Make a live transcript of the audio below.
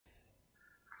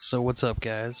So what's up,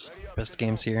 guys? Best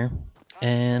Games here,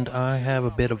 and I have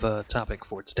a bit of a topic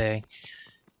for today,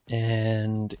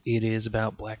 and it is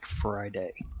about Black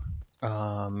Friday.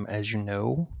 As you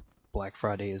know, Black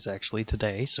Friday is actually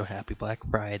today, so happy Black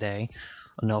Friday,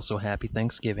 and also happy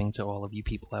Thanksgiving to all of you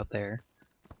people out there,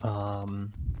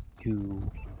 who,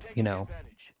 you know,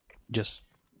 just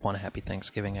want a happy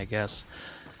Thanksgiving, I guess.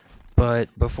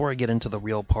 But before I get into the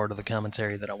real part of the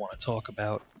commentary that I want to talk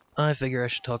about, I figure I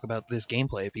should talk about this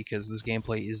gameplay because this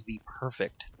gameplay is the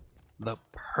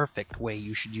perfect way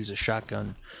you should use a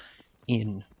shotgun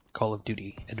in Call of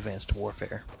Duty Advanced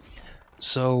Warfare.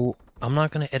 So I'm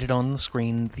not going to edit on the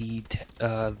screen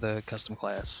the custom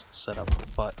class setup,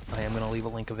 but I am going to leave a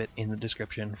link of it in the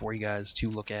description for you guys to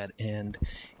look at and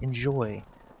enjoy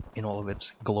in all of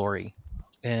its glory.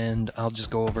 And I'll just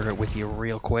go over it with you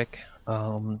real quick.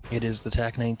 It is the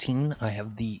TAC-19. I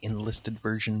have the enlisted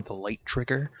version, the light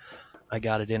trigger. I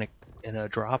got it in a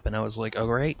drop, and I was like,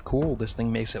 alright, cool, this thing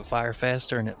makes it fire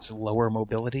faster, and it's lower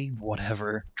mobility,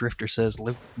 whatever. Drifter says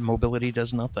mobility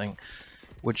does nothing,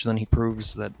 which then he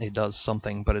proves that it does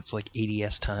something, but it's like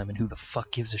ADS time, and who the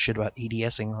fuck gives a shit about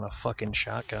ADSing on a fucking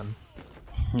shotgun?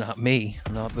 Not me,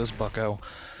 not this bucko.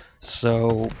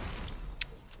 So,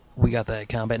 we got that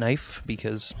combat knife,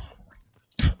 because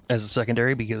as a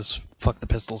secondary, because fuck the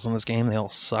pistols in this game, they all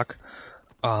suck.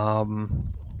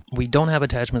 We don't have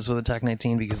attachments with the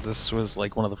TAC-19 because this was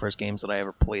like one of the first games that I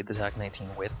ever played the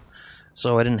TAC-19 with.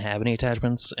 So I didn't have any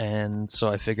attachments, and so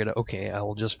I figured, okay, I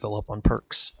will just fill up on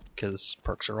perks, because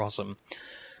perks are awesome.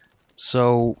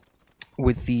 So,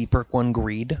 with the perk 1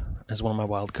 Greed as one of my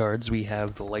wild cards, we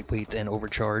have the lightweight and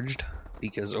overcharged,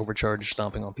 because overcharged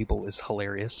stomping on people is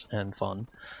hilarious and fun.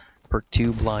 Perk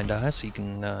 2 Blind Eye, so you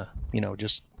can,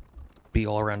 just be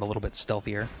all around a little bit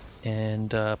stealthier.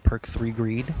 And perk 3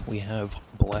 Greed, we have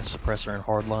Bless, Suppressor, and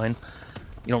Hardline.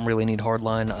 You don't really need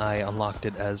Hardline. I unlocked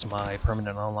it as my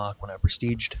permanent unlock when I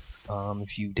prestiged.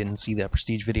 If you didn't see that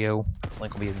prestige video,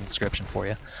 link will be in the description for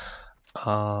you.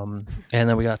 And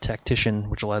then we got Tactician,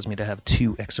 which allows me to have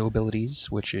 2 exo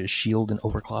abilities, which is Shield and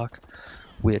Overclock,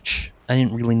 which I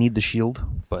didn't really need the shield,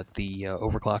 but the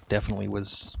overclock definitely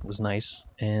was nice.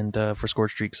 And for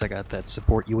Scorch Streaks, I got that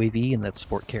support UAV and that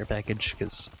support care package,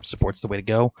 because support's the way to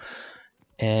go.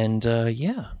 And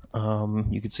yeah,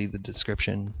 you could see the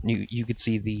description. You could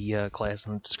see the class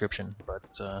in the description,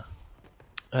 but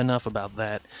enough about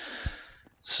that.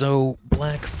 So,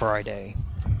 Black Friday.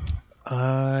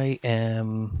 I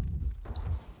am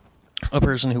a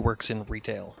person who works in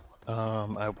retail.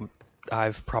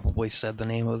 I've probably said the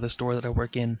name of the store that I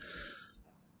work in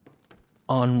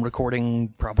on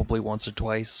recording probably once or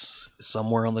twice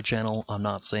somewhere on the channel. I'm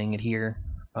not saying it here,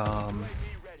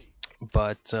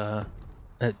 but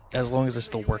as long as I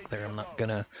still work there, I'm not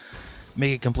gonna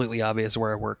make it completely obvious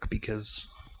where I work because,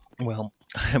 well,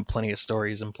 I have plenty of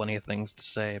stories and plenty of things to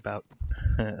say about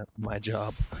my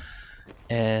job,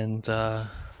 and I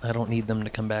don't need them to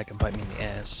come back and bite me in the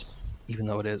ass, even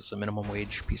though it is a minimum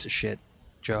wage piece of shit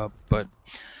job. But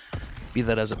be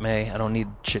that as it may, I don't need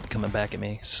shit coming back at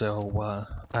me, so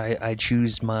I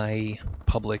choose my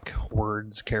public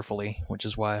words carefully, which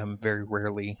is why I'm very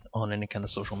rarely on any kind of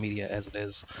social media as it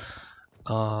is.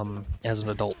 As an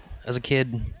adult. As a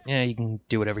kid, yeah, you can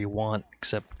do whatever you want,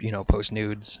 except, post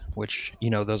nudes, which,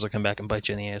 those will come back and bite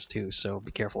you in the ass too, so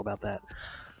be careful about that.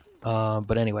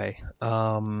 But anyway,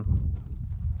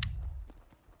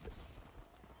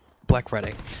 Black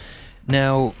Friday.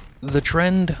 Now, the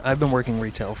trend, I've been working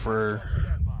retail for,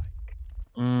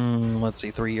 let's see,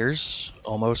 3 years,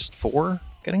 almost 4,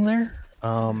 getting there.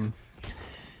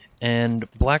 And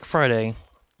Black Friday,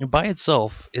 by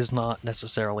itself, is not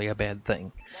necessarily a bad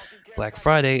thing. Black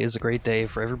Friday is a great day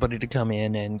for everybody to come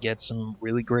in and get some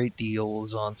really great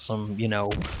deals on some,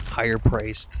 higher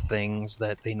priced things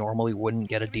that they normally wouldn't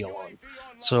get a deal on.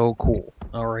 So cool.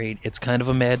 Alright, it's kind of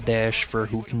a mad dash for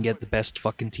who can get the best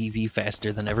fucking TV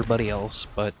faster than everybody else,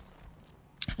 but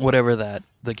whatever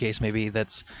the case may be,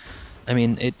 it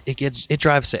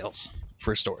drives sales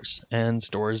for stores, and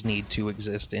stores need to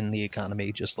exist in the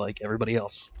economy just like everybody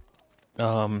else.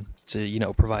 To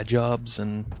provide jobs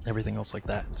and everything else like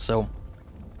that. So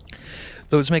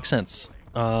those make sense.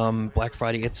 Black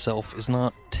Friday itself is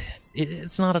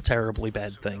it's not a terribly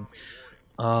bad thing.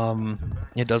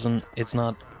 It's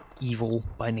not evil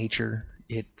by nature.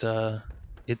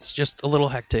 It's just a little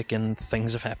hectic, and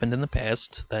things have happened in the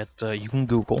past that you can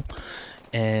Google,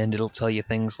 and it'll tell you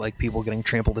things like people getting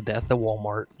trampled to death at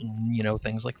Walmart, and,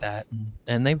 things like that.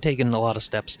 And they've taken a lot of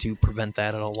steps to prevent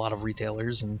that at a lot of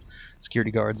retailers and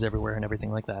security guards everywhere and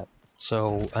everything like that.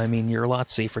 So, I mean, you're a lot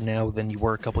safer now than you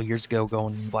were a couple years ago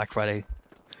going Black Friday.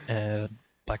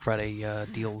 Black Friday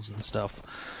deals and stuff.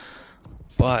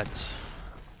 But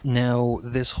now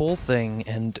this whole thing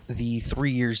and the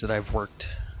 3 years that I've worked,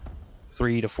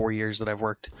 3 to 4 years that I've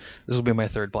worked, this will be my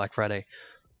third Black Friday.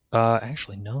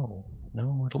 Actually, no,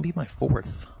 it'll be my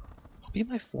fourth. It'll be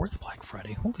my fourth Black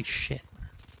Friday. Holy shit!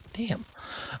 Damn.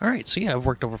 All right, so yeah, I've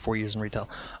worked over 4 years in retail.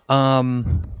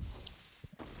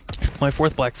 My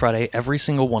fourth Black Friday. Every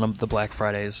single one of the Black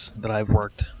Fridays that I've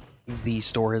worked, the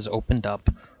store has opened up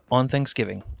on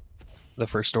Thanksgiving. The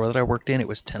first store that I worked in, it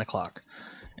was 10 o'clock,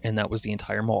 and that was the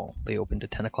entire mall. They opened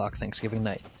at 10 o'clock Thanksgiving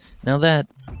night. Now that,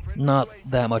 not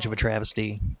that much of a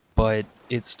travesty, but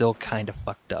it's still kind of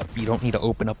fucked up. You don't need to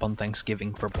open up on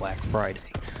Thanksgiving for Black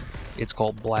Friday. It's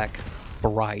called Black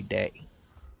Friday.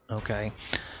 Okay?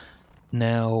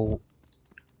 Now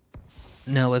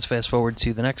let's fast forward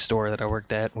to the next store that I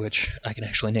worked at, which I can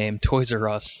actually name Toys R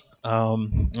Us. I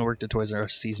worked at Toys R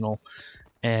Us seasonal,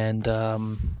 and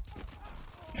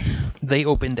they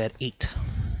opened at 8.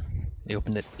 They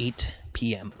opened at 8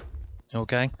 p.m.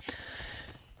 Okay?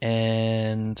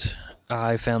 And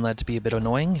I found that to be a bit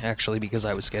annoying, actually, because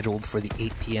I was scheduled for the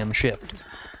 8 p.m. shift.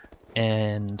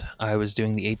 And I was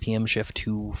doing the 8 p.m. shift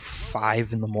to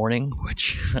 5 in the morning,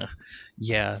 which,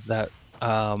 yeah, that,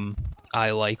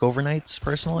 I like overnights,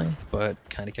 personally, but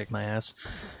kind of kicked my ass.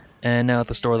 And now at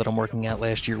the store that I'm working at,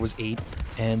 last year was 8,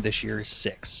 and this year is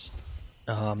 6.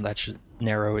 That should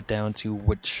narrow it down to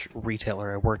which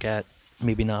retailer I work at.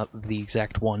 Maybe not the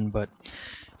exact one, but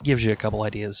gives you a couple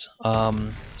ideas.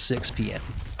 6 p.m.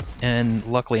 And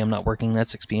luckily I'm not working that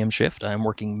 6 p.m. shift. I'm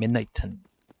working midnight to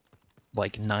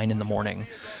like 9 in the morning.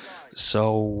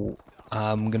 So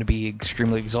I'm going to be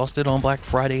extremely exhausted on Black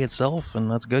Friday itself, and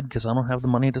that's good because I don't have the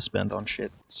money to spend on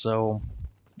shit. So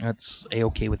that's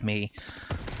a-okay with me.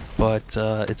 But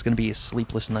it's going to be a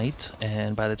sleepless night,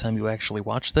 and by the time you actually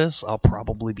watch this, I'll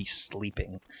probably be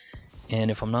sleeping. And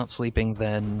if I'm not sleeping,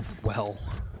 then, well,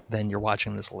 then you're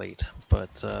watching this late.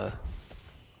 But,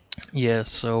 yeah,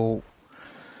 so,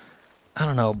 I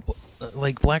don't know,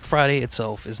 like, Black Friday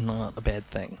itself is not a bad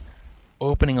thing.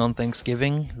 Opening on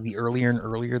Thanksgiving, the earlier and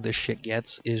earlier this shit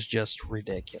gets, is just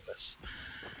ridiculous.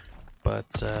 But,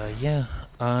 yeah,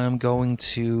 I'm going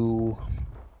to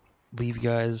leave you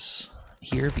guys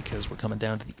here because we're coming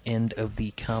down to the end of the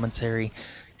commentary,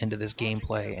 end of this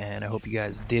gameplay, and I hope you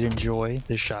guys did enjoy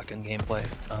this shotgun gameplay.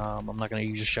 I'm not going to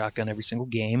use a shotgun every single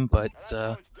game, but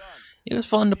it was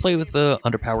fun to play with the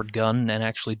underpowered gun and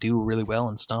actually do really well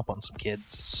and stomp on some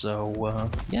kids. So,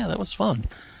 yeah, that was fun.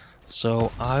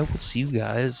 So, I will see you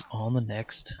guys on the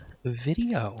next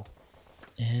video,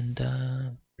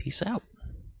 and peace out.